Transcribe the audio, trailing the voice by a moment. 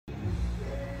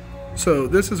So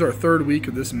this is our third week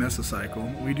of this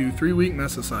mesocycle. We do 3-week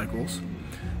mesocycles.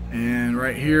 And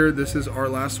right here, this is our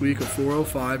last week of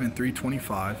 405 and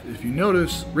 325. If you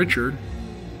notice, Richard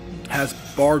has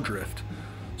bar drift.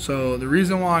 So the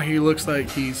reason why he looks like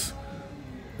he's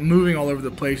moving all over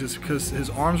the place is because his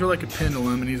arms are like a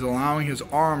pendulum and he's allowing his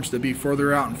arms to be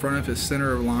further out in front of his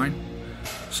center of line.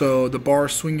 So the bar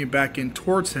is swinging back in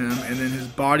towards him, and then his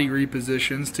body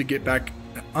repositions to get back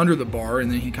under the bar, and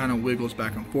then he kind of wiggles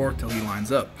back and forth till he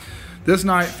lines up. This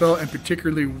night felt in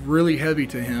particularly really heavy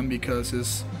to him because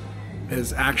his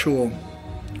actual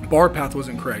bar path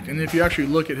wasn't correct. And if you actually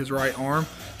look at his right arm,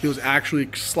 he was actually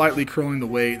slightly curling the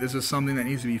weight. This is something that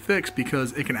needs to be fixed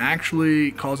because it can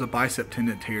actually cause a bicep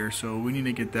tendon tear, so we need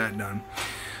to get that done.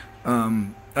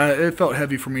 It felt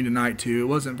heavy for me tonight too. It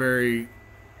wasn't very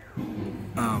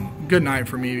good night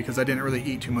for me because I didn't really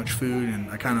eat too much food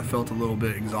and I kind of felt a little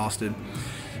bit exhausted.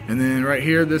 And then right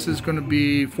here, this is going to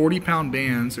be 40-pound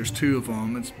bands. There's 2 of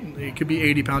them. It could be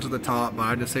 80 pounds at the top, but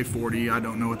I just say 40. I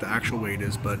don't know what the actual weight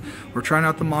is, but we're trying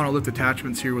out the monolift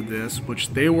attachments here with this, which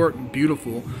they work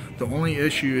beautiful. The only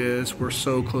issue is we're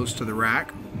so close to the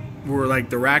rack.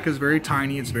 The rack is very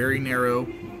tiny. It's very narrow.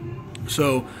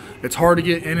 So it's hard to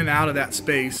get in and out of that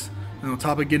space. And on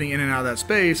top of getting in and out of that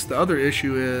space, the other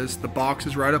issue is the box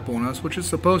is right up on us, which is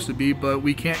supposed to be, but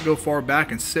we can't go far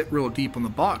back and sit real deep on the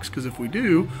box, because if we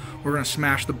do, we're going to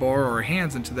smash the bar or our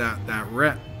hands into the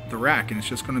rack, and it's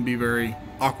just going to be very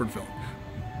awkward feeling.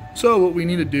 So what we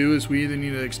need to do is we either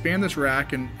need to expand this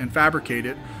rack and fabricate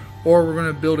it, or we're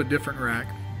going to build a different rack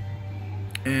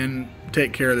and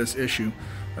take care of this issue.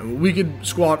 We could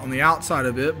squat on the outside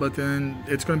of it, but then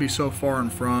it's going to be so far in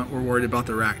front, we're worried about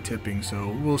the rack tipping.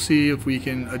 So we'll see if we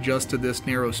can adjust to this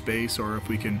narrow space, or if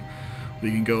we can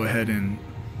go ahead and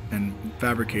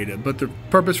fabricate it. But the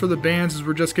purpose for the bands is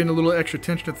we're just getting a little extra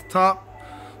tension at the top,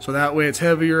 so that way it's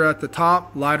heavier at the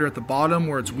top, lighter at the bottom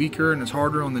where it's weaker and it's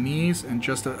harder on the knees, and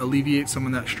just to alleviate some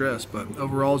of that stress. But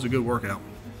overall, it's a good workout.